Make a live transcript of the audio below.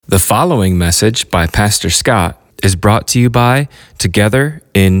The following message by Pastor Scott is brought to you by Together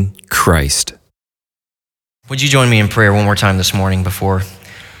in Christ. Would you join me in prayer one more time this morning before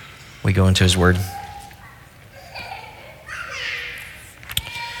we go into His Word?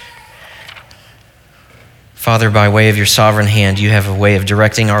 Father, by way of your sovereign hand, you have a way of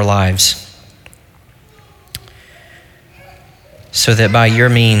directing our lives so that by your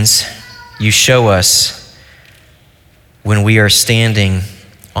means you show us when we are standing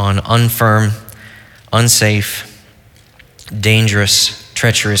on unfirm, unsafe, dangerous,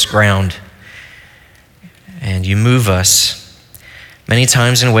 treacherous ground. And you move us many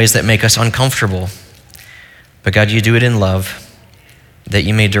times in ways that make us uncomfortable. But God, you do it in love, that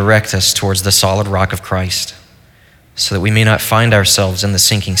you may direct us towards the solid rock of Christ, so that we may not find ourselves in the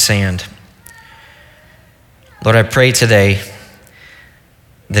sinking sand. Lord, I pray today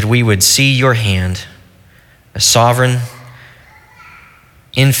that we would see your hand, a sovereign,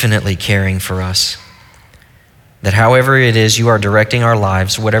 infinitely caring for us, that however it is you are directing our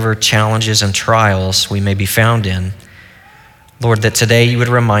lives, whatever challenges and trials we may be found in, Lord, that today you would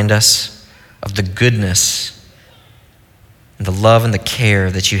remind us of the goodness and the love and the care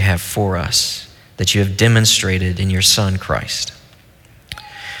that you have for us, that you have demonstrated in your Son, Christ.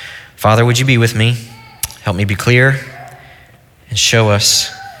 Father, would you be with me? Help me be clear and show us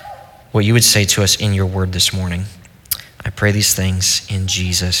what you would say to us in your word this morning. I pray these things in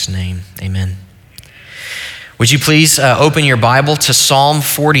Jesus' name. Amen. Would you please open your Bible to Psalm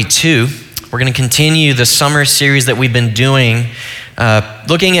 42? We're going to continue the summer series that we've been doing,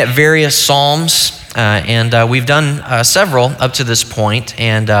 looking at various Psalms, and we've done several up to this point,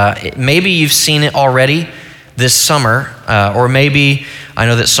 and maybe you've seen it already this summer, or maybe I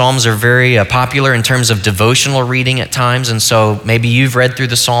know that Psalms are very popular in terms of devotional reading at times, and so maybe you've read through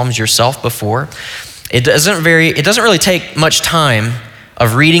the Psalms yourself before. It doesn't really take much time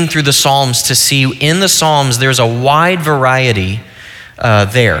of reading through the Psalms to see in the Psalms there's a wide variety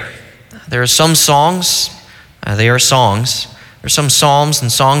there. There are some songs, they are songs. There's some psalms and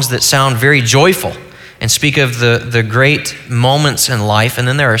songs that sound very joyful and speak of the great moments in life, and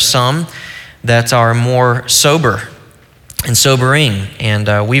then there are some that are more sober and sobering,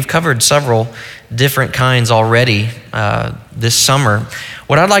 and we've covered several different kinds already this summer.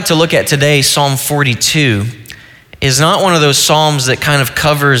 What I'd like to look at today, Psalm 42, is not one of those psalms that kind of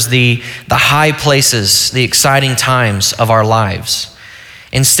covers the high places, the exciting times of our lives.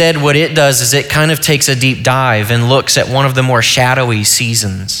 Instead, what it does is it kind of takes a deep dive and looks at one of the more shadowy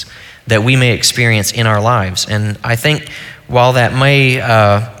seasons that we may experience in our lives. And I think while that may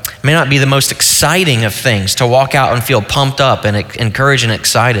not be the most exciting of things to walk out and feel pumped up and encouraged and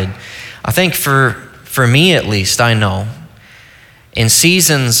excited, I think for me at least, I know in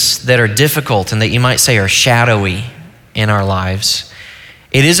seasons that are difficult and that you might say are shadowy in our lives,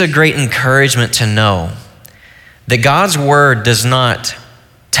 it is a great encouragement to know that God's word does not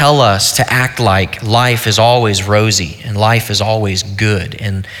tell us to act like life is always rosy and life is always good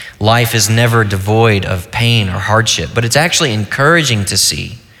and life is never devoid of pain or hardship, but it's actually encouraging to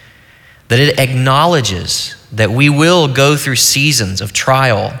see that it acknowledges that we will go through seasons of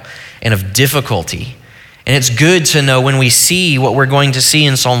trial and of difficulty. And it's good to know when we see what we're going to see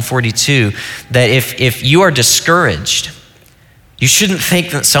in Psalm 42, that if you are discouraged, you shouldn't think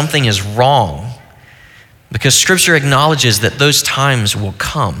that something is wrong, because Scripture acknowledges that those times will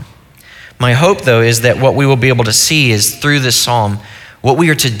come. My hope, though, is that what we will be able to see is through this psalm, what we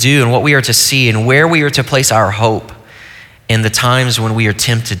are to do and what we are to see and where we are to place our hope in the times when we are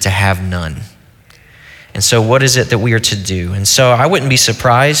tempted to have none. And so what is it that we are to do? And so I wouldn't be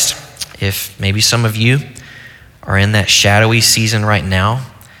surprised if maybe some of you are in that shadowy season right now.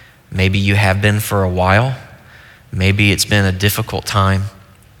 Maybe you have been for a while. Maybe it's been a difficult time.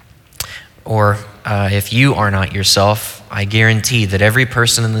 Or if you are not yourself, I guarantee that every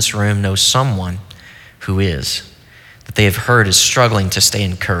person in this room knows someone who is, that they have heard is struggling to stay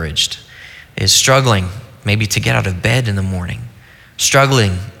encouraged, is struggling maybe to get out of bed in the morning,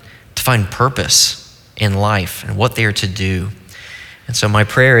 struggling to find purpose in life and what they are to do. And so my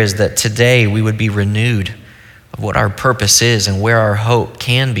prayer is that today we would be renewed of what our purpose is and where our hope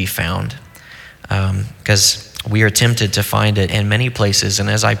can be found, because we are tempted to find it in many places. And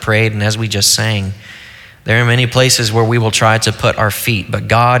as I prayed and as we just sang, there are many places where we will try to put our feet, but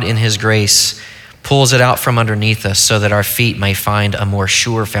God in his grace pulls it out from underneath us so that our feet may find a more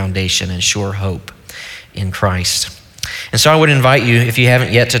sure foundation and sure hope in Christ. And so I would invite you, if you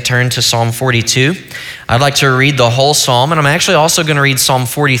haven't yet, to turn to Psalm 42. I'd like to read the whole psalm, and I'm actually also going to read Psalm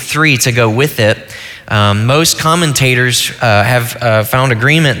 43 to go with it. Most commentators have found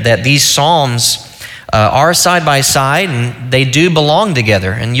agreement that these psalms are side by side, and they do belong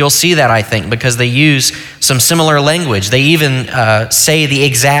together. And you'll see that, I think, because they use some similar language. They even say the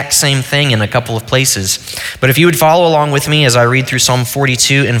exact same thing in a couple of places. But if you would follow along with me as I read through Psalm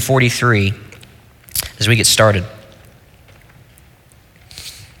 42 and 43 as we get started.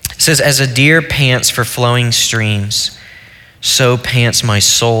 It says, "As a deer pants for flowing streams, so pants my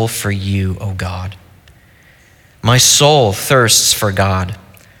soul for you, O God. My soul thirsts for God,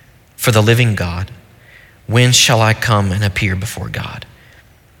 for the living God. When shall I come and appear before God?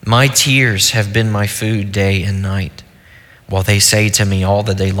 My tears have been my food day and night, while they say to me all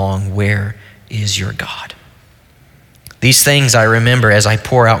the day long, 'Where is your God?' These things I remember as I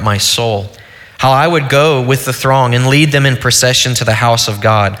pour out my soul, how I would go with the throng and lead them in procession to the house of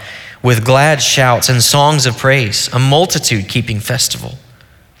God, with glad shouts and songs of praise, a multitude keeping festival.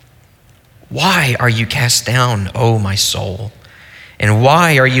 Why are you cast down, O my soul? And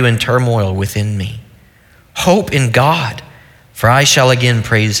why are you in turmoil within me? Hope in God, for I shall again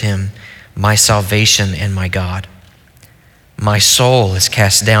praise him, my salvation and my God. My soul is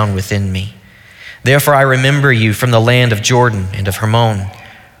cast down within me. Therefore I remember you from the land of Jordan and of Hermon,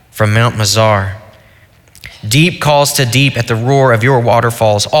 from Mount Mizar. Deep calls to deep at the roar of your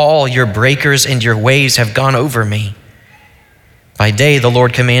waterfalls. All your breakers and your waves have gone over me. By day the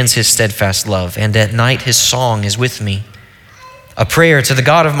Lord commands his steadfast love, and at night his song is with me, a prayer to the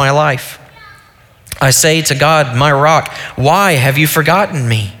God of my life. I say to God, my rock, why have you forgotten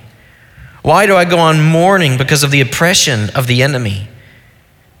me? Why do I go on mourning because of the oppression of the enemy?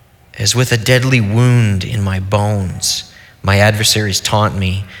 As with a deadly wound in my bones, my adversaries taunt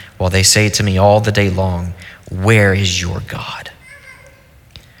me while they say to me all the day long, 'Where is your God?'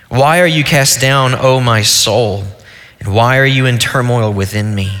 Why are you cast down, O my soul? And why are you in turmoil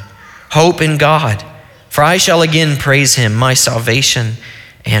within me? Hope in God, for I shall again praise him, my salvation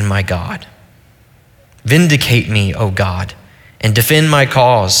and my God. Vindicate me, O God, and defend my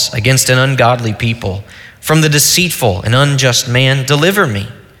cause against an ungodly people. From the deceitful and unjust man, deliver me.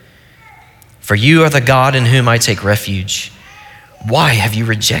 For you are the God in whom I take refuge. Why have you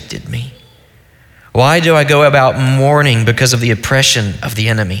rejected me? Why do I go about mourning because of the oppression of the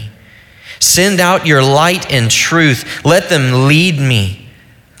enemy? Send out your light and truth. Let them lead me.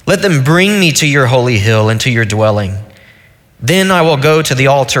 Let them bring me to your holy hill and to your dwelling. Then I will go to the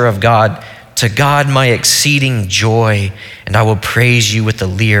altar of God, to God my exceeding joy, and I will praise you with the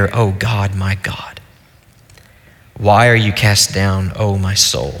lyre, O God, my God. Why are you cast down, O my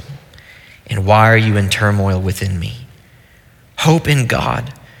soul? And why are you in turmoil within me? Hope in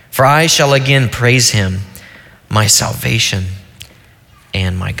God, for I shall again praise him, my salvation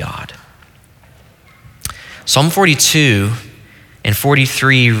and my God." Psalm 42 and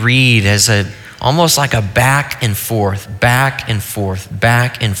 43 read as almost like a back and forth, back and forth,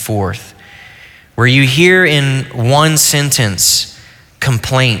 back and forth, where you hear in one sentence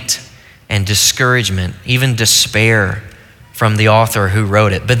complaint and discouragement, even despair from the author who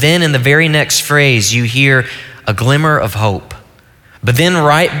wrote it. But then in the very next phrase, you hear a glimmer of hope. But then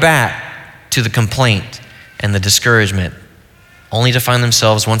right back to the complaint and the discouragement, only to find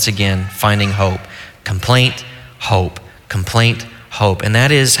themselves once again finding hope. Complaint, hope, complaint, hope. And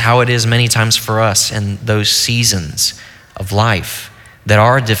that is how it is many times for us in those seasons of life that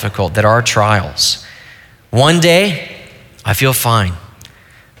are difficult, that are trials. One day, I feel fine.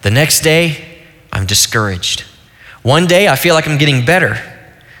 The next day, I'm discouraged. One day, I feel like I'm getting better.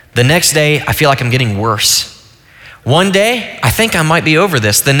 The next day, I feel like I'm getting worse. One day, I think I might be over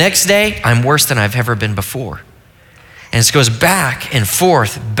this. The next day, I'm worse than I've ever been before. And it goes back and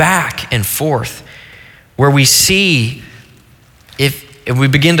forth, where we see if we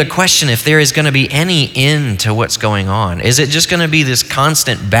begin to question if there is going to be any end to what's going on. Is it just going to be this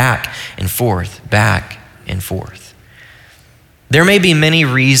constant back and forth, back and forth? There may be many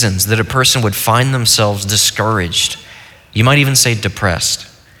reasons that a person would find themselves discouraged. You might even say depressed,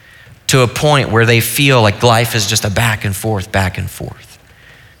 to a point where they feel like life is just a back and forth, back and forth.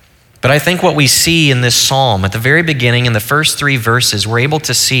 But I think what we see in this psalm at the very beginning, in the first 3 verses, we're able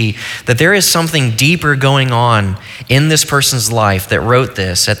to see that there is something deeper going on in this person's life that wrote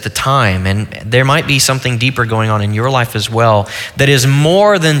this at the time. And there might be something deeper going on in your life as well that is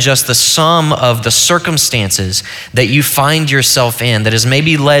more than just the sum of the circumstances that you find yourself in that has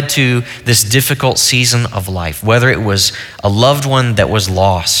maybe led to this difficult season of life, whether it was a loved one that was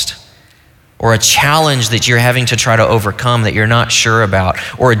lost, or a challenge that you're having to try to overcome that you're not sure about,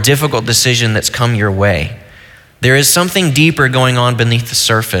 or a difficult decision that's come your way. There is something deeper going on beneath the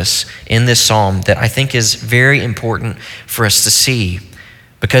surface in this psalm that I think is very important for us to see,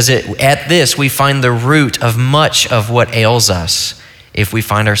 because at this we find the root of much of what ails us if we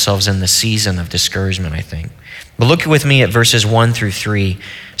find ourselves in the season of discouragement, I think. But look with me at verses 1 through 3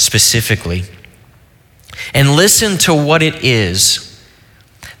 specifically. And listen to what it is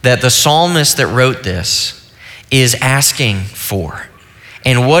that the psalmist that wrote this is asking for,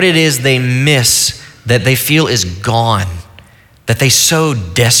 and what it is they miss that they feel is gone, that they so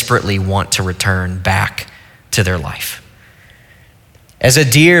desperately want to return back to their life. As a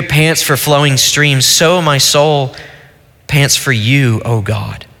deer pants for flowing streams, so my soul pants for you, O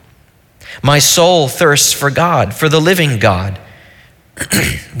God. My soul thirsts for God, for the living God.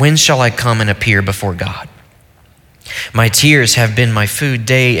 When shall I come and appear before God? My tears have been my food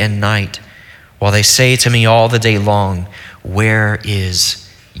day and night, while they say to me all the day long, where is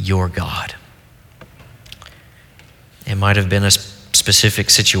your God? It might have been a specific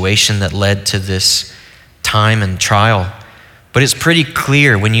situation that led to this time and trial, but it's pretty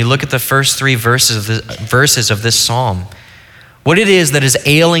clear when you look at the first 3 verses of this psalm, what it is that is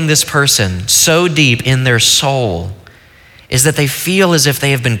ailing this person so deep in their soul is that they feel as if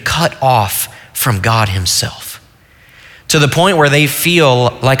they have been cut off from God himself, to the point where they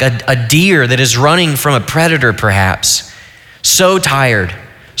feel like a deer that is running from a predator perhaps, so tired,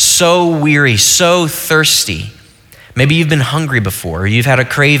 so weary, so thirsty. Maybe you've been hungry before, or you've had a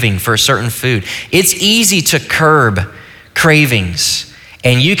craving for a certain food. It's easy to curb cravings,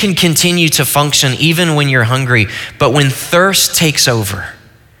 and you can continue to function even when you're hungry. But when thirst takes over,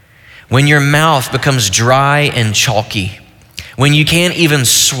 when your mouth becomes dry and chalky, when you can't even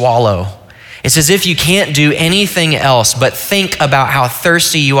swallow, it's as if you can't do anything else but think about how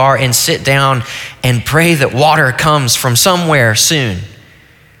thirsty you are and sit down and pray that water comes from somewhere soon.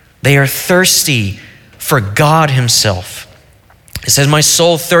 They are thirsty for God himself. It says, my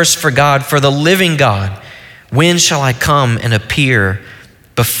soul thirsts for God, for the living God. When shall I come and appear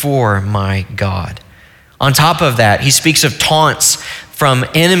before my God? On top of that, he speaks of taunts from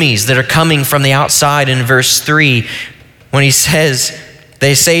enemies that are coming from the outside in verse 3, when he says,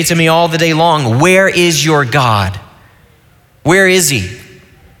 they say to me all the day long, where is your God? Where is he?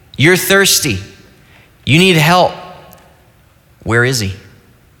 You're thirsty. You need help. Where is he?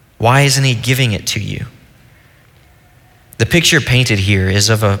 Why isn't he giving it to you? The picture painted here is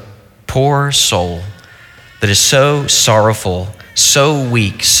of a poor soul that is so sorrowful, so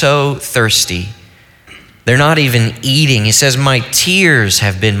weak, so thirsty. They're not even eating. He says, my tears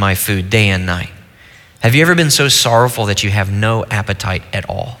have been my food day and night. Have you ever been so sorrowful that you have no appetite at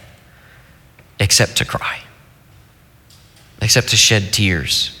all except to cry, except to shed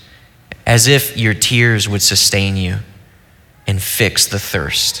tears, as if your tears would sustain you and fix the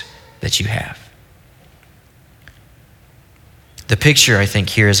thirst that you have? The picture, I think,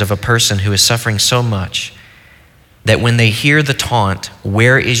 here is of a person who is suffering so much that when they hear the taunt,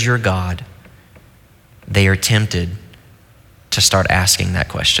 where is your God? They are tempted to start asking that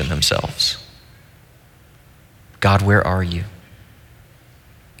question themselves. God, where are you?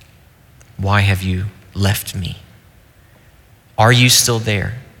 Why have you left me? Are you still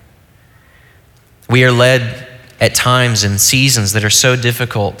there? We are led at times in seasons that are so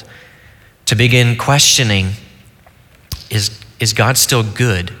difficult to begin questioning, is God still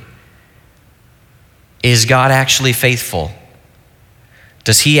good? Is God actually faithful?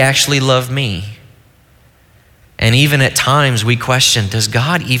 Does he actually love me? And even at times we question, does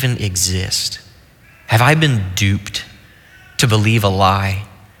God even exist? Have I been duped to believe a lie?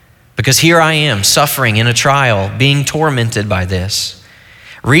 Because here I am suffering in a trial, being tormented by this,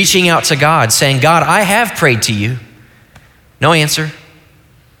 reaching out to God, saying, God, I have prayed to you. No answer.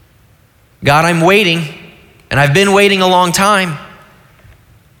 God, I'm waiting, and I've been waiting a long time.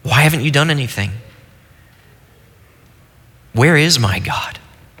 Why haven't you done anything? Where is my God?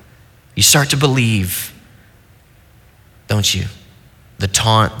 You start to believe, don't you? The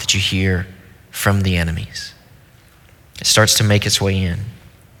taunt that you hear from the enemies. It starts to make its way in.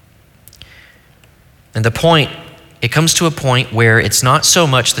 And it comes to a point where it's not so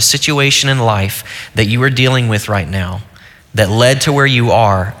much the situation in life that you are dealing with right now that led to where you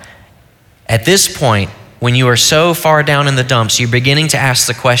are. At this point, when you are so far down in the dumps, you're beginning to ask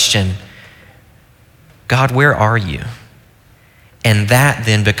the question, God, where are you? And that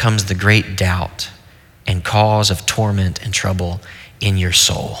then becomes the great doubt and cause of torment and trouble in your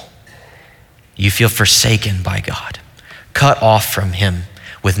soul. You feel forsaken by God, cut off from him,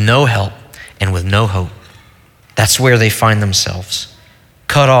 with no help and with no hope. That's where they find themselves,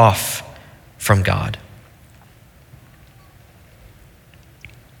 cut off from God.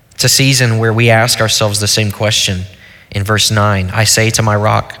 It's a season where we ask ourselves the same question. In verse 9, I say to my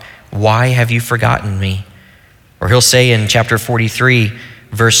rock, why have you forgotten me? Or he'll say in chapter 43,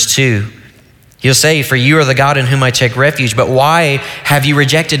 verse 2, He'll say, for you are the God in whom I take refuge, but why have you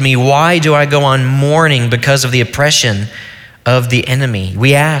rejected me? Why do I go on mourning because of the oppression of the enemy?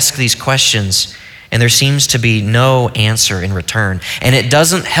 We ask these questions, and there seems to be no answer in return. And it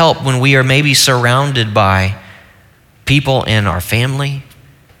doesn't help when we are maybe surrounded by people in our family,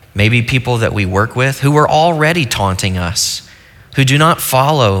 maybe people that we work with who are already taunting us, who do not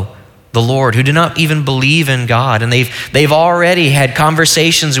follow the Lord, who do not even believe in God. And they've already had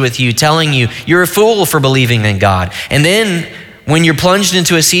conversations with you telling you, you're a fool for believing in God. And then when you're plunged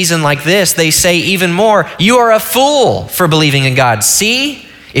into a season like this, they say even more, you are a fool for believing in God. See,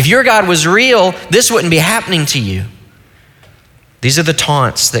 if your God was real, this wouldn't be happening to you. These are the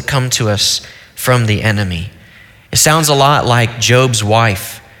taunts that come to us from the enemy. It sounds a lot like Job's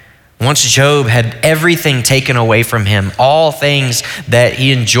wife. Once Job had everything taken away from him, all things that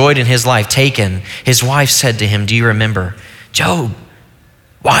he enjoyed in his life taken, his wife said to him, do you remember, Job,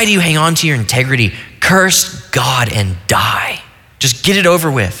 why do you hang on to your integrity? Curse God and die. Just get it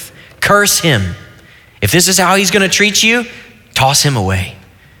over with. Curse him. If this is how he's going to treat you, toss him away.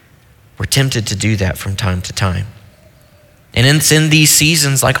 We're tempted to do that from time to time. And it's in these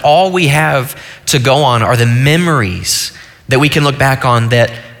seasons, like all we have to go on are the memories that we can look back on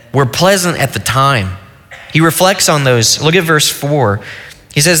that were pleasant at the time. He reflects on those. Look at verse 4.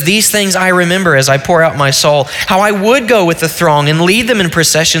 He says, these things I remember as I pour out my soul, how I would go with the throng and lead them in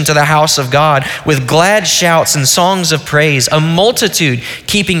procession to the house of God with glad shouts and songs of praise, a multitude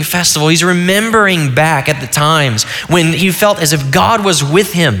keeping festival. He's remembering back at the times when he felt as if God was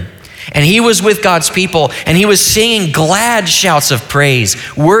with him and he was with God's people and he was singing glad shouts of praise,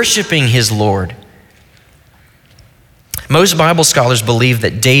 worshiping his Lord. Most Bible scholars believe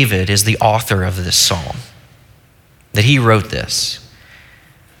that David is the author of this psalm, that he wrote this,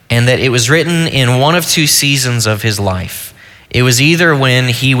 and that it was written in one of two seasons of his life. It was either when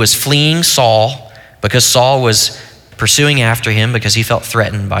he was fleeing Saul, because Saul was pursuing after him because he felt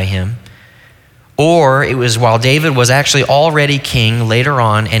threatened by him, or it was while David was actually already king later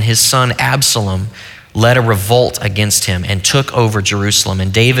on, and his son Absalom led a revolt against him and took over Jerusalem,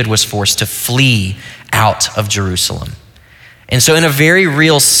 and David was forced to flee out of Jerusalem. And so in a very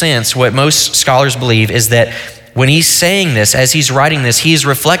real sense, what most scholars believe is that when he's saying this, as he's writing this, he's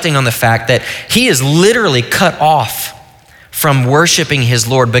reflecting on the fact that he is literally cut off from worshiping his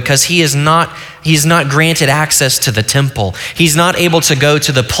Lord because he's not granted access to the temple. He's not able to go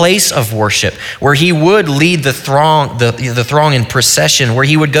to the place of worship where he would lead the throng in procession, where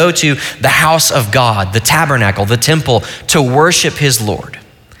he would go to the house of God, the tabernacle, the temple, to worship his Lord.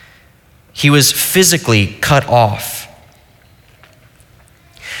 He was physically cut off.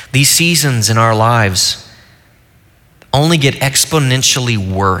 These seasons in our lives only get exponentially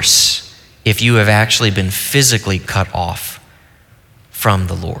worse if you have actually been physically cut off from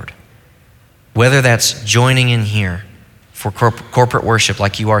the Lord. Whether that's joining in here for corporate worship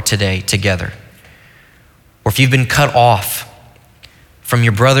like you are today together, or if you've been cut off from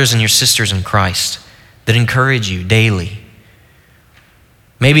your brothers and your sisters in Christ that encourage you daily.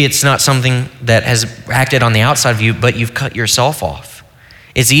 Maybe it's not something that has acted on the outside of you, but you've cut yourself off.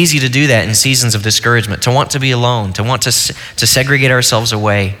 It's easy to do that in seasons of discouragement, to want to be alone, to want to segregate ourselves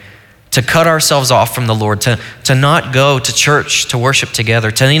away, to cut ourselves off from the Lord, to not go to church to worship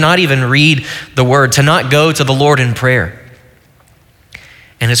together, to not even read the word, to not go to the Lord in prayer.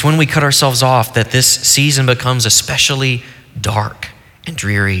 And it's when we cut ourselves off that this season becomes especially dark and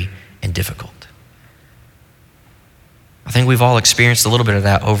dreary and difficult. I think we've all experienced a little bit of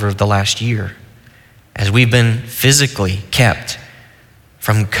that over the last year as we've been physically kept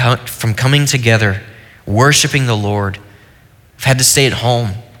from coming together, worshiping the Lord. I've had to stay at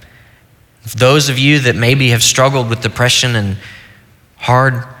home. Those of you that maybe have struggled with depression and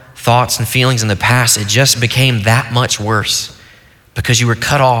hard thoughts and feelings in the past, it just became that much worse because you were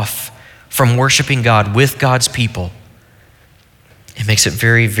cut off from worshiping God with God's people. It makes it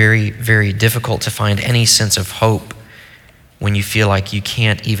very, very, very difficult to find any sense of hope when you feel like you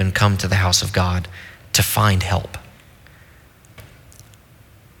can't even come to the house of God to find help.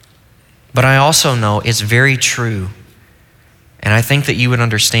 But I also know it's very true, and I think that you would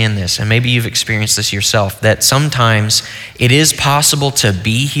understand this, and maybe you've experienced this yourself, that sometimes it is possible to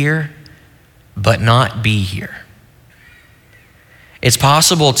be here, but not be here. It's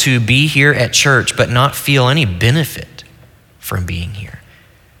possible to be here at church, but not feel any benefit from being here.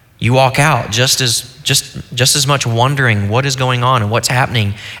 You walk out just as much wondering what is going on and what's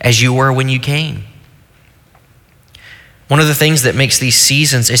happening as you were when you came. One of the things that makes these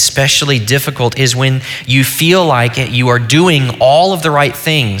seasons especially difficult is when you feel like you are doing all of the right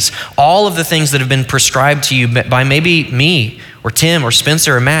things, all of the things that have been prescribed to you by maybe me or Tim or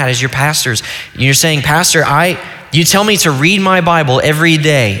Spencer or Matt as your pastors. You're saying, Pastor, you tell me to read my Bible every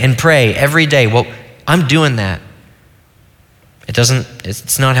day and pray every day. Well, I'm doing that.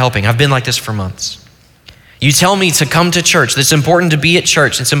 It's not helping. I've been like this for months. You tell me to come to church. It's important to be at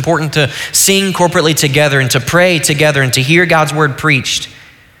church. It's important to sing corporately together and to pray together and to hear God's word preached.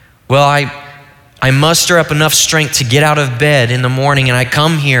 Well, I muster up enough strength to get out of bed in the morning, and I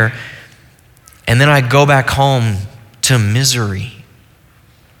come here, and then I go back home to misery.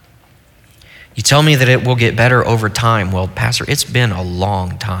 You tell me that it will get better over time. Well, Pastor, it's been a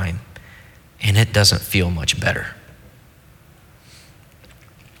long time, and it doesn't feel much better.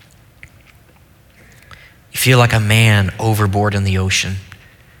 You feel like a man overboard in the ocean,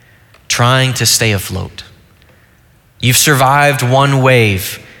 trying to stay afloat. You've survived one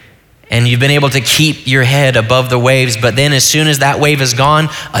wave, and you've been able to keep your head above the waves, but then as soon as that wave is gone,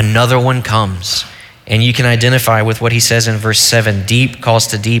 another one comes. And you can identify with what he says in verse 7, deep calls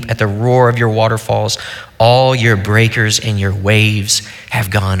to deep at the roar of your waterfalls. All your breakers and your waves have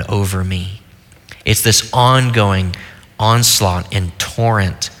gone over me. It's this ongoing onslaught and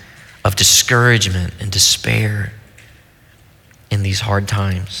torrent of discouragement and despair in these hard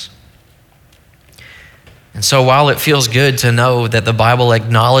times. And so while it feels good to know that the Bible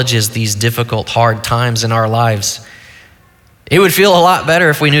acknowledges these difficult, hard times in our lives, it would feel a lot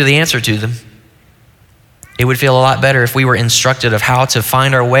better if we knew the answer to them. It would feel a lot better if we were instructed of how to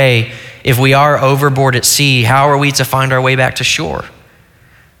find our way. If we are overboard at sea, how are we to find our way back to shore?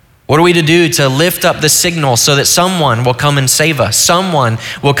 What are we to do to lift up the signal so that someone will come and save us? Someone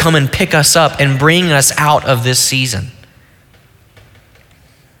will come and pick us up and bring us out of this season.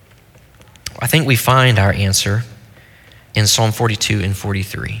 I think we find our answer in Psalm 42 and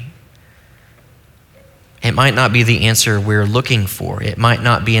 43. It might not be the answer we're looking for. It might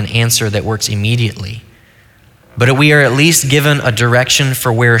not be an answer that works immediately. But we are at least given a direction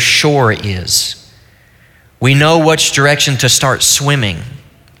for where shore is. We know which direction to start swimming.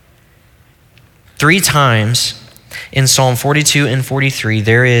 3 times in Psalm 42 and 43,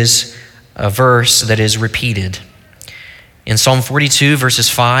 there is a verse that is repeated. In Psalm 42, verses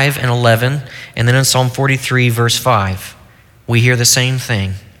 5 and 11, and then in Psalm 43, verse 5, we hear the same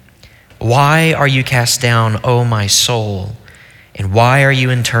thing. Why are you cast down, O my soul? And why are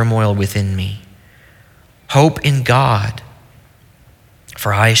you in turmoil within me? Hope in God,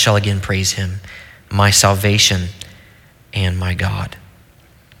 for I shall again praise him, my salvation and my God.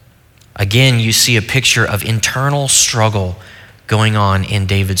 Again, you see a picture of internal struggle going on in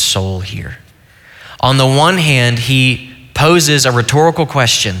David's soul here. On the one hand, he poses a rhetorical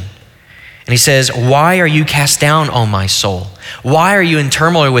question, and he says, why are you cast down, O my soul? Why are you in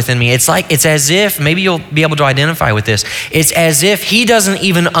turmoil within me? It's as if, maybe you'll be able to identify with this, it's as if he doesn't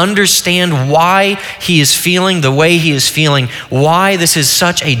even understand why he is feeling the way he is feeling, why this is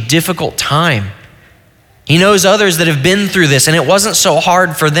such a difficult time. He knows others that have been through this, and it wasn't so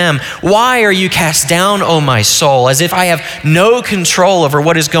hard for them. Why are you cast down, O my soul? As if I have no control over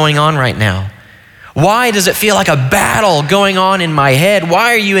what is going on right now. Why does it feel like a battle going on in my head?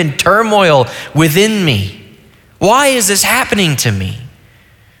 Why are you in turmoil within me? Why is this happening to me?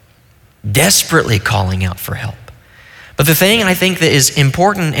 Desperately calling out for help. But the thing I think that is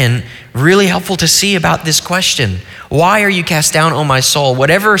important and really helpful to see about this question, why are you cast down, O my soul?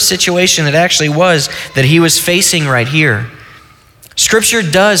 Whatever situation it actually was that he was facing right here, Scripture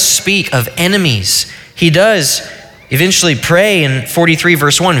does speak of enemies. He does eventually pray in 43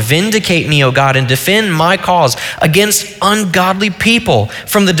 verse 1, vindicate me, O God, and defend my cause against ungodly people.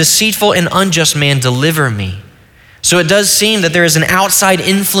 From the deceitful and unjust man, deliver me. So it does seem that there is an outside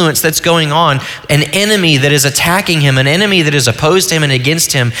influence that's going on, an enemy that is attacking him, an enemy that is opposed to him and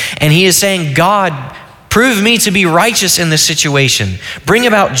against him. And he is saying, God, prove me to be righteous in this situation. Bring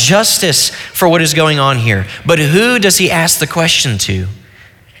about justice for what is going on here. But who does he ask the question to?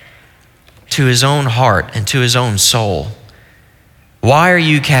 To his own heart and to his own soul. Why are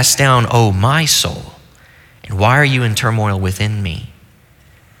you cast down, O my soul? And why are you in turmoil within me?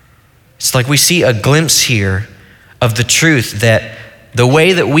 It's like we see a glimpse here of the truth that the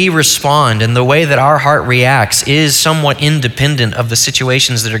way that we respond and the way that our heart reacts is somewhat independent of the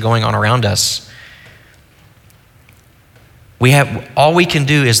situations that are going on around us. All we can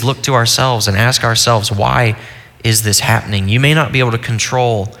do is look to ourselves and ask ourselves, why is this happening? You may not be able to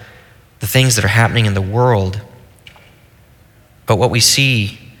control the things that are happening in the world, but what we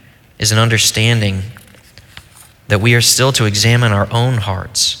see is an understanding that we are still to examine our own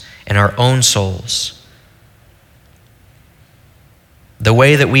hearts and our own souls. The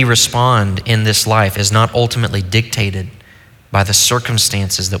way that we respond in this life is not ultimately dictated by the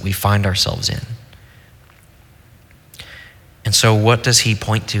circumstances that we find ourselves in. And so what does he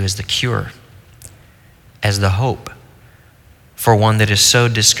point to as the cure, as the hope for one that is so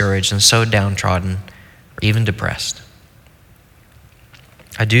discouraged and so downtrodden or even depressed?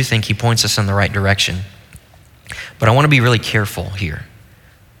 I do think he points us in the right direction, but I want to be really careful here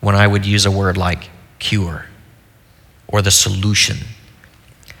when I would use a word like cure or the solution.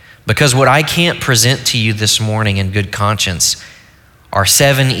 Because what I can't present to you this morning in good conscience are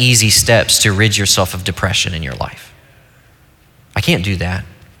 7 easy steps to rid yourself of depression in your life. I can't do that.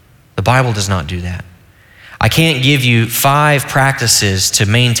 The Bible does not do that. I can't give you 5 practices to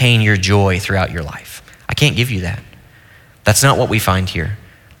maintain your joy throughout your life. I can't give you that. That's not what we find here.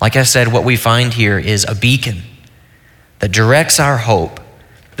 Like I said, what we find here is a beacon that directs our hope,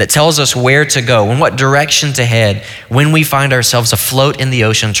 that tells us where to go and what direction to head when we find ourselves afloat in the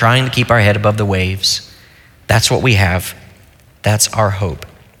ocean trying to keep our head above the waves. That's what we have. That's our hope.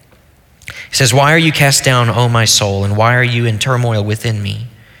 He says, "Why are you cast down, O my soul, and why are you in turmoil within me?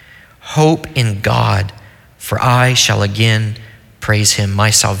 Hope in God, for I shall again praise him,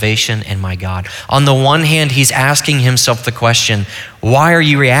 my salvation and my God." On the one hand, he's asking himself the question, why are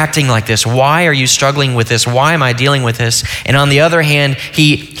you reacting like this? Why are you struggling with this? Why am I dealing with this? And on the other hand,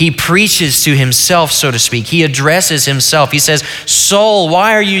 he preaches to himself, so to speak. He addresses himself. He says, soul,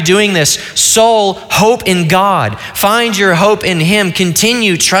 why are you doing this? Soul, hope in God. Find your hope in him.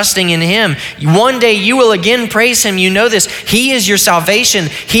 Continue trusting in him. One day you will again praise him. You know this. He is your salvation.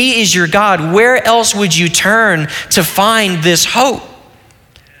 He is your God. Where else would you turn to find this hope?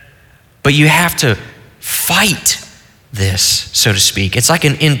 But you have to fight this, so to speak. It's like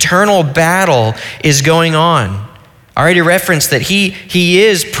an internal battle is going on. I already referenced that he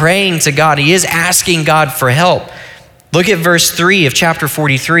is praying to God. He is asking God for help. Look at verse 3 of chapter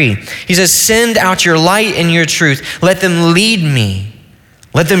 43. He says, "Send out your light and your truth. Let them lead me.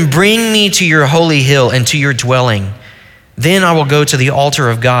 Let them bring me to your holy hill and to your dwelling. Then I will go to the altar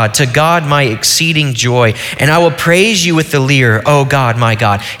of God, to God my exceeding joy, and I will praise you with the lyre, O God, my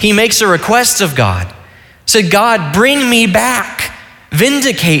God." He makes a request of God. Said, God, bring me back.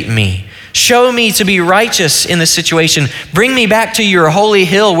 Vindicate me. Show me to be righteous in this situation. Bring me back to your holy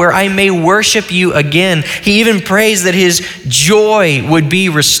hill where I may worship you again. He even prays that his joy would be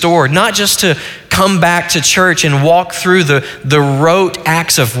restored, not just to come back to church and walk through the rote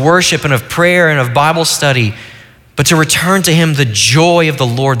acts of worship and of prayer and of Bible study, but to return to him the joy of the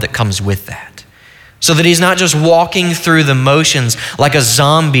Lord that comes with that. So that he's not just walking through the motions like a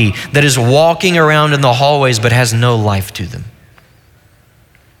zombie that is walking around in the hallways but has no life to them.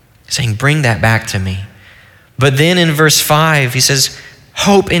 He's saying, bring that back to me. But then in verse 5, he says,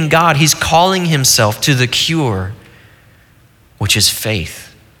 hope in God. He's calling himself to the cure, which is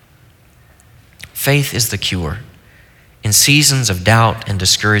faith. Faith is the cure. In seasons of doubt and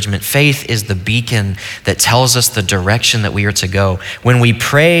discouragement, faith is the beacon that tells us the direction that we are to go. When we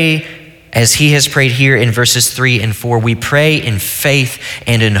pray, as he has prayed here in verses 3 and 4, we pray in faith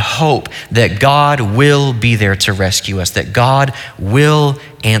and in hope that God will be there to rescue us, that God will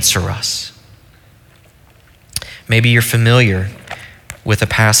answer us. Maybe you're familiar with a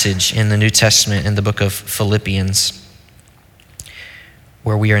passage in the New Testament in the book of Philippians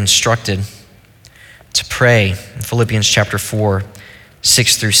where we are instructed to pray. In Philippians chapter 4,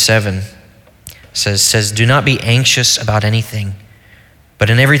 6 through 7 says, "Do not be anxious about anything, but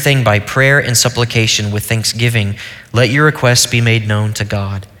in everything by prayer and supplication with thanksgiving, let your requests be made known to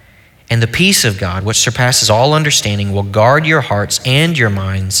God. And the peace of God, which surpasses all understanding, will guard your hearts and your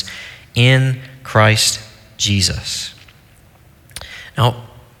minds in Christ Jesus." Now,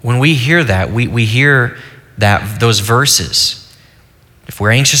 when we hear that, we hear that those verses. If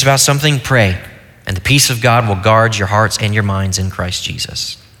we're anxious about something, pray. And the peace of God will guard your hearts and your minds in Christ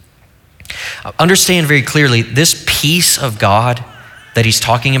Jesus. Understand very clearly, this peace of God that he's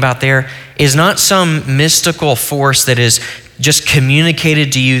talking about there is not some mystical force that is just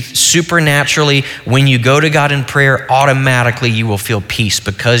communicated to you supernaturally. When you go to God in prayer, automatically you will feel peace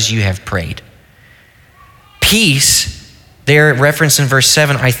because you have prayed. Peace, there referenced in verse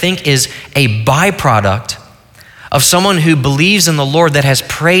 7, I think is a byproduct of someone who believes in the Lord, that has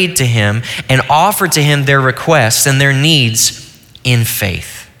prayed to him and offered to him their requests and their needs in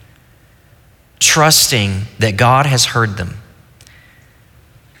faith, trusting that God has heard them.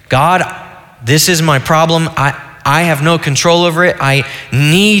 God, this is my problem. I have no control over it. I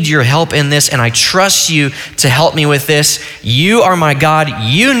need your help in this, and I trust you to help me with this. You are my God.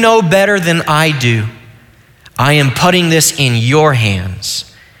 You know better than I do. I am putting this in your hands,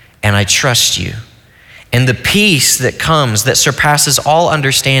 and I trust you. And the peace that comes, that surpasses all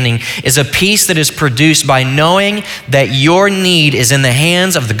understanding, is a peace that is produced by knowing that your need is in the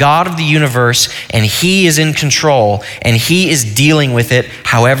hands of the God of the universe, and He is in control, and He is dealing with it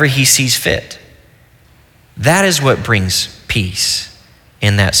however He sees fit. That is what brings peace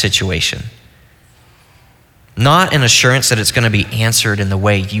in that situation. Not an assurance that it's going to be answered in the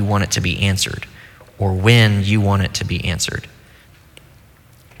way you want it to be answered, or when you want it to be answered.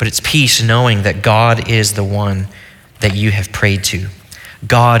 But it's peace knowing that God is the one that you have prayed to.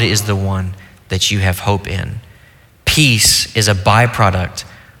 God is the one that you have hope in. Peace is a byproduct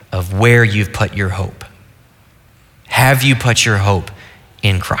of where you've put your hope. Have you put your hope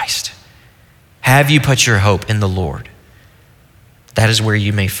in Christ? Have you put your hope in the Lord? That is where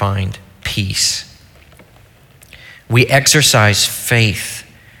you may find peace. We exercise faith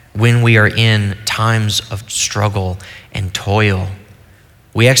when we are in times of struggle and toil.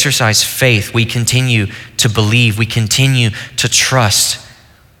 We exercise faith. We continue to believe. We continue to trust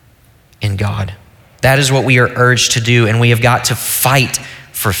in God. That is what we are urged to do, and we have got to fight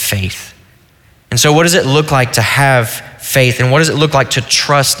for faith. And so what does it look like to have faith, and what does it look like to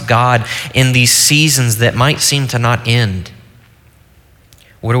trust God in these seasons that might seem to not end?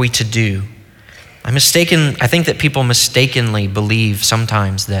 What are we to do? I think that people mistakenly believe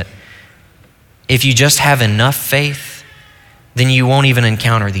sometimes that if you just have enough faith, then you won't even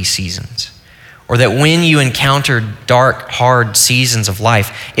encounter these seasons. Or that when you encounter dark, hard seasons of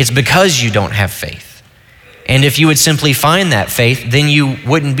life, it's because you don't have faith. And if you would simply find that faith, then you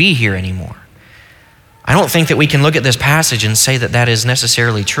wouldn't be here anymore. I don't think that we can look at this passage and say that that is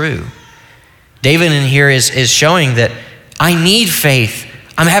necessarily true. David in here is showing that I need faith.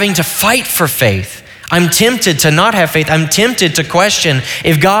 I'm having to fight for faith. I'm tempted to not have faith. I'm tempted to question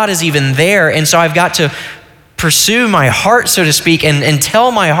if God is even there. And so I've got to pursue my heart, so to speak, and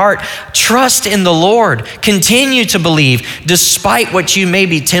tell my heart, trust in the Lord. Continue to believe despite what you may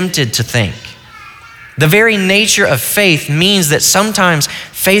be tempted to think. The very nature of faith means that sometimes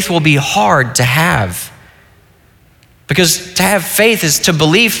faith will be hard to have. Because to have faith is to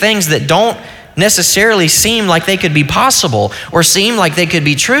believe things that don't necessarily seem like they could be possible or seem like they could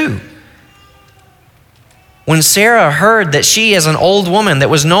be true. When Sarah heard that she, as an old woman that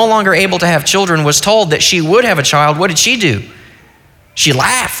was no longer able to have children, was told that she would have a child, what did she do? She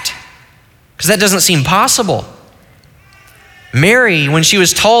laughed, because that doesn't seem possible. Mary, when she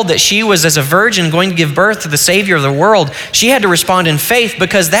was told that she was, as a virgin, going to give birth to the Savior of the world, she had to respond in faith,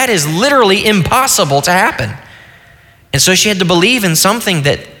 because that is literally impossible to happen. And so she had to believe in something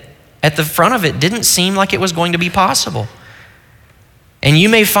that at the front of it didn't seem like it was going to be possible. And you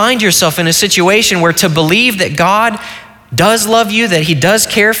may find yourself in a situation where to believe that God does love you, that He does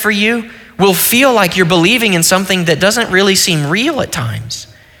care for you, will feel like you're believing in something that doesn't really seem real at times.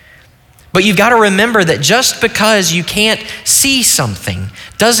 But you've got to remember that just because you can't see something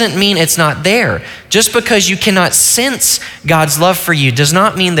doesn't mean it's not there. Just because you cannot sense God's love for you does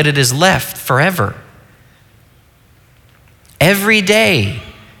not mean that it is left forever. Every day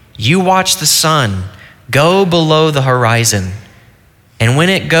you watch the sun go below the horizon. And when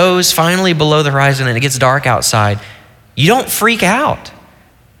it goes finally below the horizon and it gets dark outside, you don't freak out.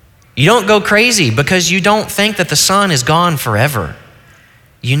 You don't go crazy because you don't think that the sun is gone forever.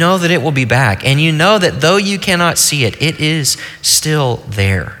 You know that it will be back. And you know that though you cannot see it, it is still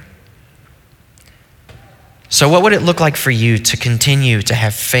there. So what would it look like for you to continue to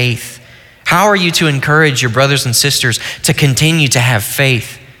have faith? How are you to encourage your brothers and sisters to continue to have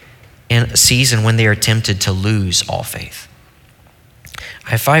faith in a season when they are tempted to lose all faith?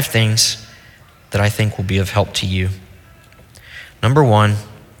 I have 5 things that I think will be of help to you. Number 1,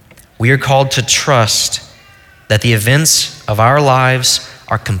 we are called to trust that the events of our lives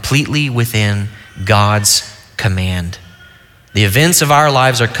are completely within God's command. The events of our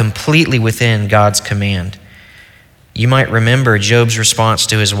lives are completely within God's command. You might remember Job's response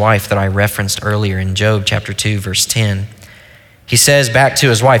to his wife that I referenced earlier in Job chapter 2, verse 10. He says back to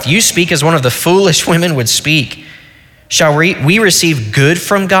his wife, "You speak as one of the foolish women would speak. Shall we receive good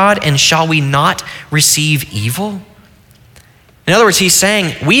from God, and shall we not receive evil?" In other words, he's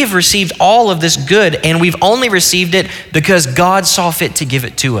saying, we have received all of this good, and we've only received it because God saw fit to give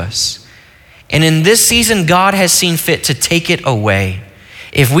it to us. And in this season, God has seen fit to take it away.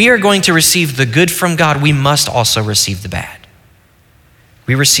 If we are going to receive the good from God, we must also receive the bad.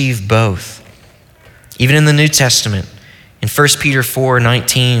 We receive both. Even in the New Testament, in 1 Peter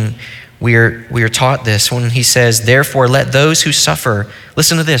 4:19, we are taught this when he says, "Therefore let those who suffer,"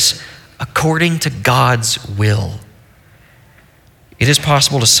 listen to this, "according to God's will." It is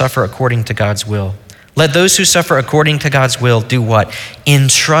possible to suffer according to God's will. Let those who suffer according to God's will do what?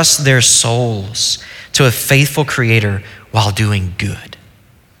 Entrust their souls to a faithful Creator while doing good.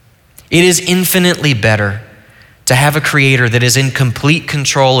 It is infinitely better to have a Creator that is in complete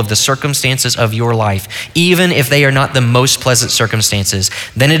control of the circumstances of your life, even if they are not the most pleasant circumstances,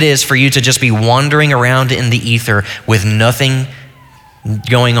 than it is for you to just be wandering around in the ether with nothing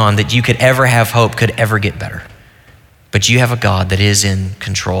going on that you could ever have hope could ever get better. But you have a God that is in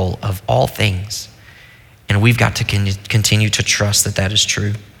control of all things. And we've got to continue to trust that that is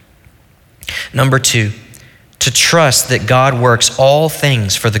true. Number 2, to trust that God works all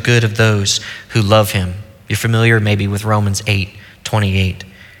things for the good of those who love him. You're familiar maybe with Romans 8:28.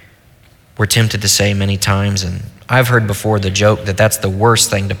 We're tempted to say many times, and I've heard before the joke that that's the worst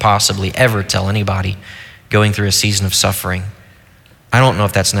thing to possibly ever tell anybody going through a season of suffering. I don't know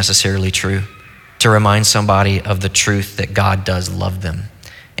if that's necessarily true, to remind somebody of the truth that God does love them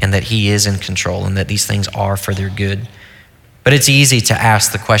and that he is in control and that these things are for their good. But it's easy to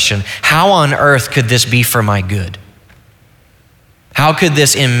ask the question, how on earth could this be for my good? How could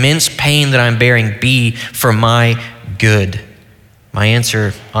this immense pain that I'm bearing be for my good? My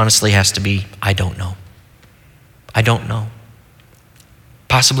answer honestly has to be, I don't know. I don't know.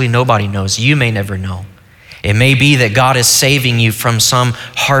 Possibly nobody knows. You may never know. It may be that God is saving you from some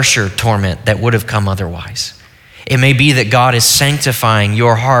harsher torment that would have come otherwise. It may be that God is sanctifying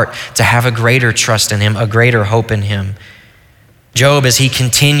your heart to have a greater trust in him, a greater hope in him. Job, as he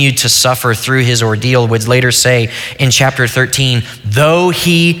continued to suffer through his ordeal, would later say in chapter 13, though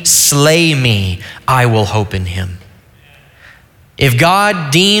he slay me, I will hope in him. If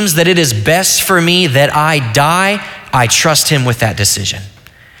God deems that it is best for me that I die, I trust him with that decision.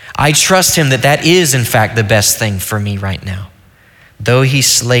 I trust him that that is in fact the best thing for me right now. Though he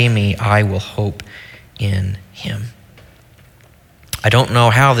slay me, I will hope in him. I don't know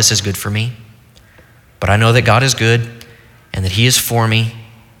how this is good for me, but I know that God is good and that he is for me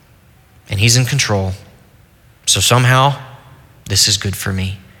and he's in control. So somehow this is good for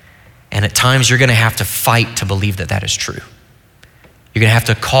me. And at times you're gonna have to fight to believe that that is true. You're gonna have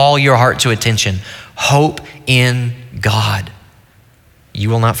to call your heart to attention. Hope in God. You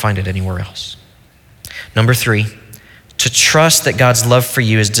will not find it anywhere else. Number 3, to trust that God's love for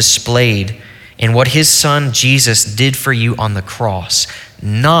you is displayed in what his son Jesus did for you on the cross,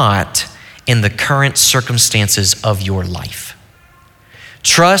 not in the current circumstances of your life.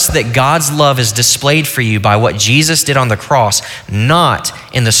 Trust that God's love is displayed for you by what Jesus did on the cross, not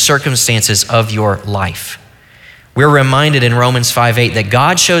in the circumstances of your life. We're reminded in Romans 5:8 that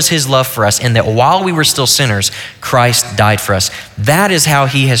God shows his love for us and that while we were still sinners, Christ died for us. That is how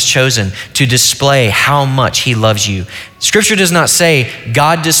he has chosen to display how much he loves you. Scripture does not say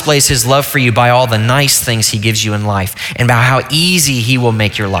God displays his love for you by all the nice things he gives you in life and by how easy he will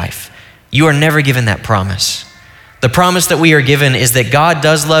make your life. You are never given that promise. The promise that we are given is that God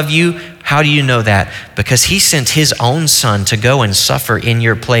does love you. How do you know that? Because he sent his own son to go and suffer in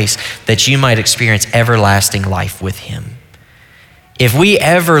your place that you might experience everlasting life with him. If we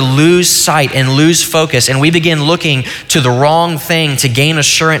ever lose sight and lose focus and we begin looking to the wrong thing to gain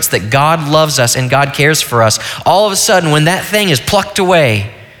assurance that God loves us and God cares for us, all of a sudden when that thing is plucked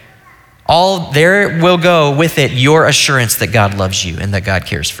away, there will go with it your assurance that God loves you and that God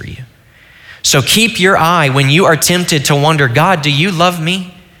cares for you. So keep your eye when you are tempted to wonder, God, do you love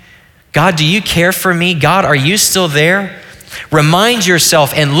me? God, do you care for me? God, are you still there? Remind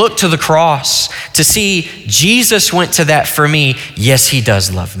yourself and look to the cross to see Jesus went to that for me. Yes, he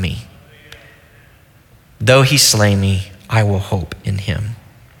does love me. Though he slay me, I will hope in him.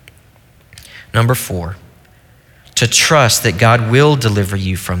 Number 4, to trust that God will deliver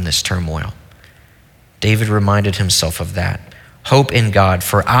you from this turmoil. David reminded himself of that. Hope in God,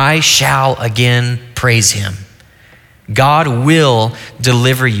 for I shall again praise him. God will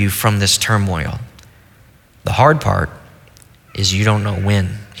deliver you from this turmoil. The hard part is you don't know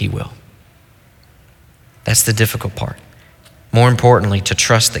when he will. That's the difficult part. More importantly, to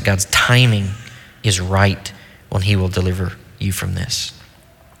trust that God's timing is right when he will deliver you from this.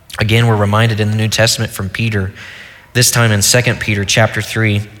 Again, we're reminded in the New Testament from Peter, this time in 2 Peter chapter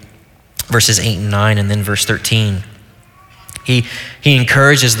 3, verses 8 and 9, and then verse 13. He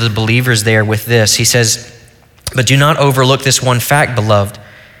encourages the believers there with this. He says, but do not overlook this one fact, beloved,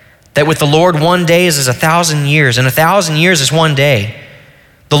 that with the Lord 1 day is as 1,000 years, and 1,000 years is 1 day.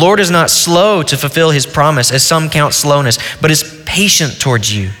 The Lord is not slow to fulfill his promise, as some count slowness, but is patient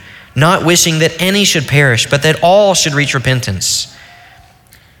towards you, not wishing that any should perish, but that all should reach repentance.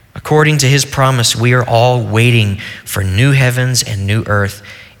 According to his promise, we are all waiting for new heavens and new earth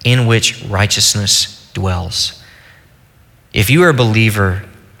in which righteousness dwells. If you are a believer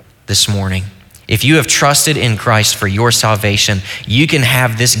this morning, If you have trusted in Christ for your salvation, you can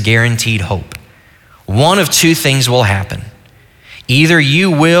have this guaranteed hope. One of two things will happen. Either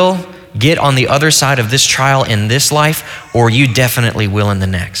you will get on the other side of this trial in this life, or you definitely will in the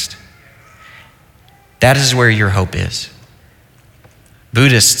next. That is where your hope is.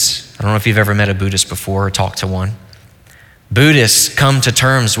 Buddhists, I don't know if you've ever met a Buddhist before or talked to one. Buddhists come to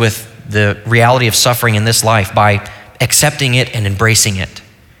terms with the reality of suffering in this life by accepting it and embracing it.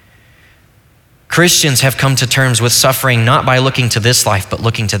 Christians have come to terms with suffering not by looking to this life, but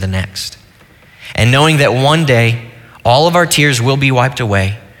looking to the next. And knowing that one day, all of our tears will be wiped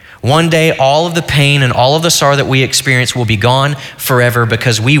away. One day, all of the pain and all of the sorrow that we experience will be gone forever,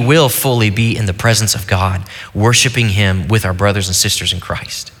 because we will fully be in the presence of God, worshiping Him with our brothers and sisters in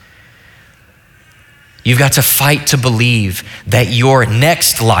Christ. You've got to fight to believe that your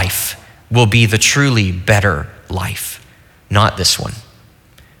next life will be the truly better life, not this one.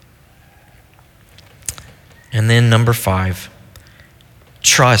 And then number 5,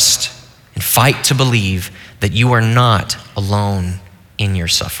 trust and fight to believe that you are not alone in your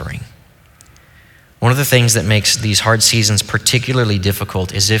suffering. One of the things that makes these hard seasons particularly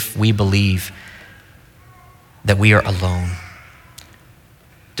difficult is if we believe that we are alone.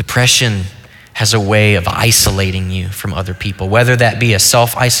 Depression has a way of isolating you from other people, whether that be a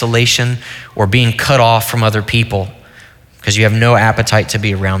self-isolation or being cut off from other people because you have no appetite to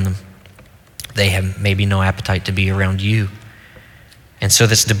be around them. They have maybe no appetite to be around you. And so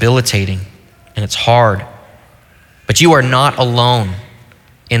that's debilitating and it's hard. But you are not alone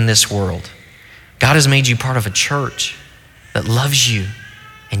in this world. God has made you part of a church that loves you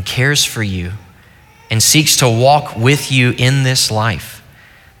and cares for you and seeks to walk with you in this life.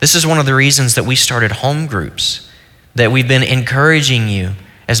 This is one of the reasons that we started home groups, that we've been encouraging you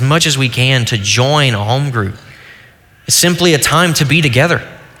as much as we can to join a home group. It's simply a time to be together.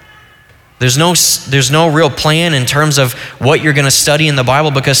 There's no real plan in terms of what you're going to study in the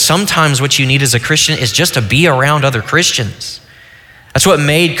Bible, because sometimes what you need as a Christian is just to be around other Christians. That's what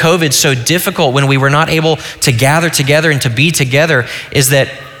made COVID so difficult when we were not able to gather together and to be together, is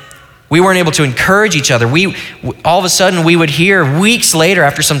that we weren't able to encourage each other. All of a sudden we would hear weeks later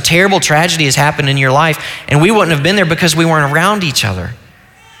after some terrible tragedy has happened in your life, and we wouldn't have been there because we weren't around each other.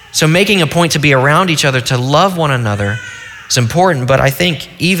 So making a point to be around each other, to love one another, is important, but I think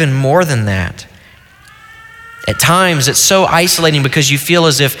even more than that, at times it's so isolating because you feel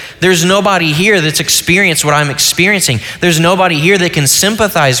as if there's nobody here that's experienced what I'm experiencing. There's nobody here that can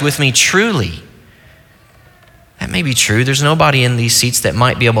sympathize with me truly. That may be true. There's nobody in these seats that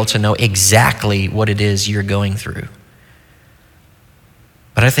might be able to know exactly what it is you're going through.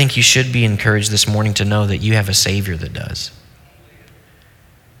 But I think you should be encouraged this morning to know that you have a Savior that does.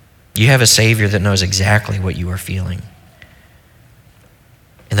 You have a Savior that knows exactly what you are feeling.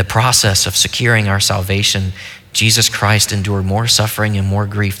 In the process of securing our salvation, Jesus Christ endured more suffering and more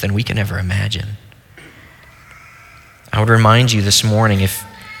grief than we can ever imagine. I would remind you this morning,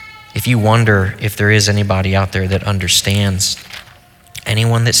 if you wonder if there is anybody out there that understands,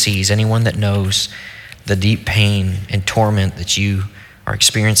 anyone that sees, anyone that knows the deep pain and torment that you are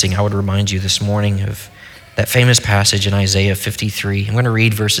experiencing, I would remind you this morning of that famous passage in Isaiah 53. I'm going to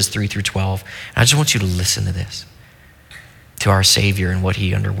read verses 3 through 12. And I just want you to listen to this, to our Savior and what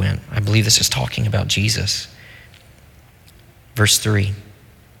He underwent. I believe this is talking about Jesus. Verse 3,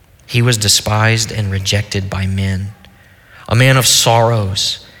 He was despised and rejected by men, a man of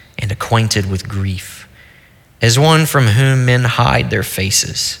sorrows and acquainted with grief, as one from whom men hide their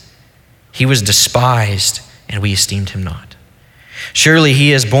faces. He was despised, and we esteemed Him not. Surely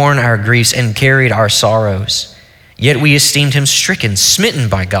He has borne our griefs and carried our sorrows. Yet we esteemed Him stricken, smitten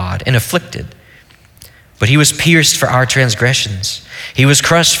by God, and afflicted. But He was pierced for our transgressions. He was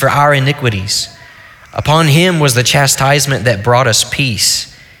crushed for our iniquities. Upon Him was the chastisement that brought us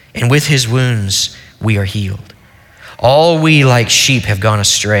peace, and with His wounds we are healed. All we like sheep have gone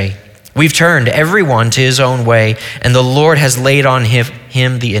astray. We've turned everyone to his own way, and the Lord has laid on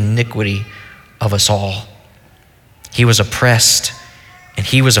him the iniquity of us all. He was oppressed and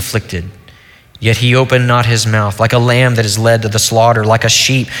He was afflicted, yet He opened not His mouth. Like a lamb that is led to the slaughter, like a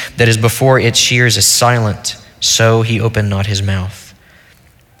sheep that is before its shears is silent, so He opened not His mouth.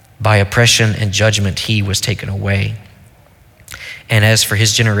 By oppression and judgment He was taken away. And as for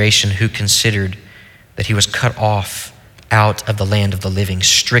His generation, who considered that He was cut off out of the land of the living,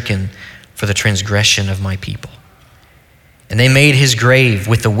 stricken for the transgression of my people. And they made His grave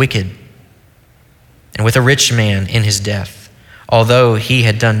with the wicked and with a rich man in his death, although he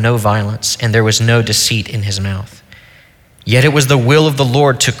had done no violence and there was no deceit in his mouth. Yet it was the will of the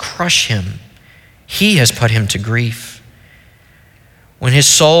Lord to crush him. He has put him to grief. When his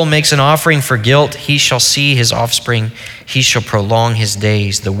soul makes an offering for guilt, he shall see his offspring. He shall prolong his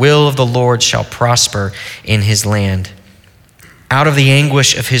days. The will of the Lord shall prosper in his land. Out of the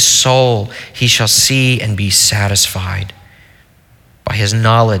anguish of his soul, he shall see and be satisfied. By his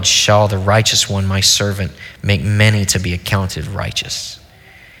knowledge shall the righteous one, my servant, make many to be accounted righteous,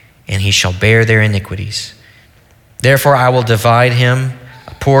 and he shall bear their iniquities. Therefore I will divide him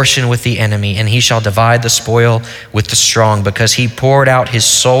a portion with the enemy, and he shall divide the spoil with the strong, because he poured out his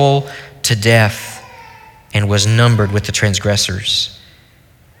soul to death and was numbered with the transgressors.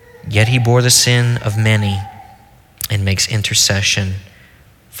 Yet he bore the sin of many and makes intercession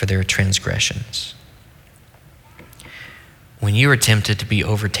for their transgressions. When you are tempted to be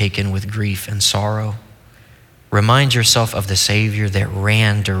overtaken with grief and sorrow, remind yourself of the Savior that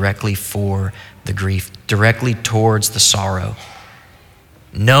ran directly for the grief, directly towards the sorrow,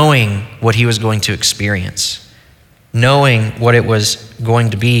 knowing what he was going to experience, knowing what it was going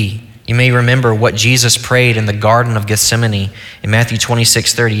to be. You may remember what Jesus prayed in the Garden of Gethsemane. In Matthew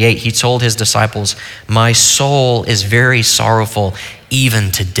 26:38, he told his disciples, "My soul is very sorrowful,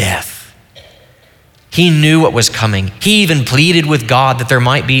 even to death." He knew what was coming. He even pleaded with God that there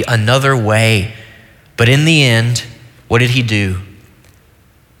might be another way. But in the end, what did he do?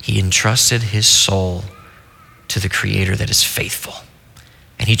 He entrusted his soul to the Creator that is faithful.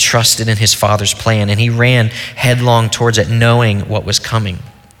 And he trusted in his Father's plan, and he ran headlong towards it, knowing what was coming.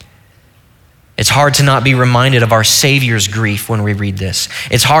 It's hard to not be reminded of our Savior's grief when we read this.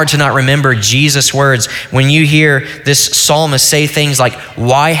 It's hard to not remember Jesus' words when you hear this psalmist say things like,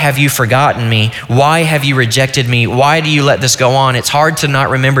 "Why have you forgotten me? Why have you rejected me? Why do you let this go on?" It's hard to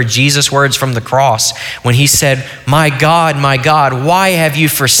not remember Jesus' words from the cross when he said, my God, why have you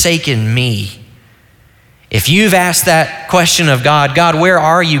forsaken me?" If you've asked that question of God, "God, where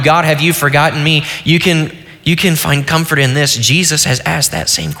are you? God, have you forgotten me?" You can find comfort in this. Jesus has asked that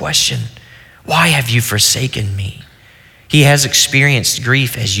same question. Why have you forsaken me? He has experienced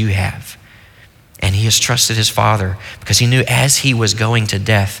grief as you have. And he has trusted his Father because he knew as he was going to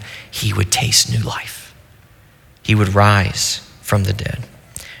death, he would taste new life. He would rise from the dead.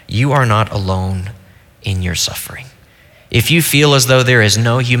 You are not alone in your suffering. If you feel as though there is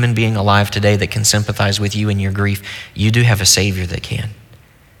no human being alive today that can sympathize with you in your grief, you do have a Savior that can.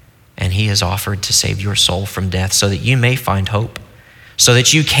 And he has offered to save your soul from death so that you may find hope, so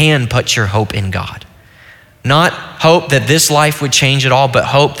that you can put your hope in God. Not hope that this life would change it all, but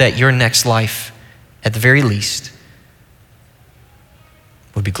hope that your next life, at the very least,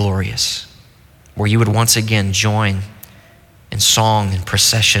 would be glorious, where you would once again join in song and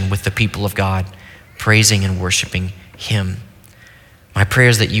procession with the people of God, praising and worshiping him. My prayer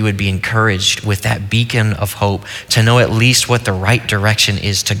is that you would be encouraged with that beacon of hope to know at least what the right direction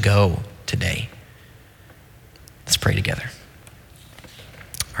is to go today. Let's pray together.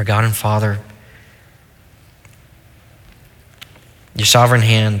 Our God and Father, your sovereign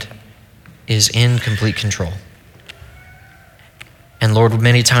hand is in complete control. And Lord,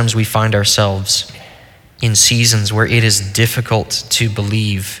 many times we find ourselves in seasons where it is difficult to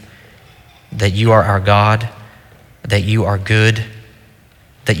believe that you are our God, that you are good,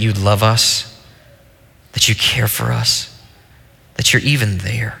 that you love us, that you care for us, that you're even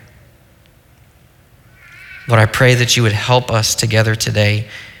there. Lord, I pray that you would help us together today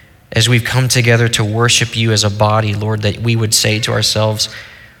as we've come together to worship you as a body, Lord, that we would say to ourselves,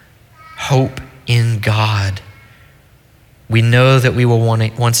 hope in God. We know that we will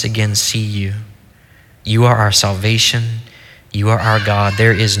once again see you. You are our salvation. You are our God.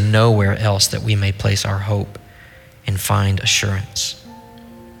 There is nowhere else that we may place our hope and find assurance.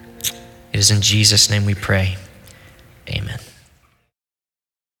 It is in Jesus' name we pray. Amen.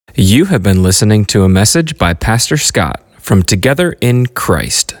 You have been listening to a message by Pastor Scott from Together in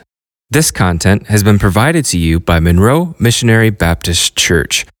Christ. This content has been provided to you by Monroe Missionary Baptist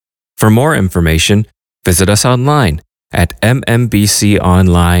Church. For more information, visit us online at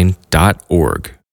mmbconline.org.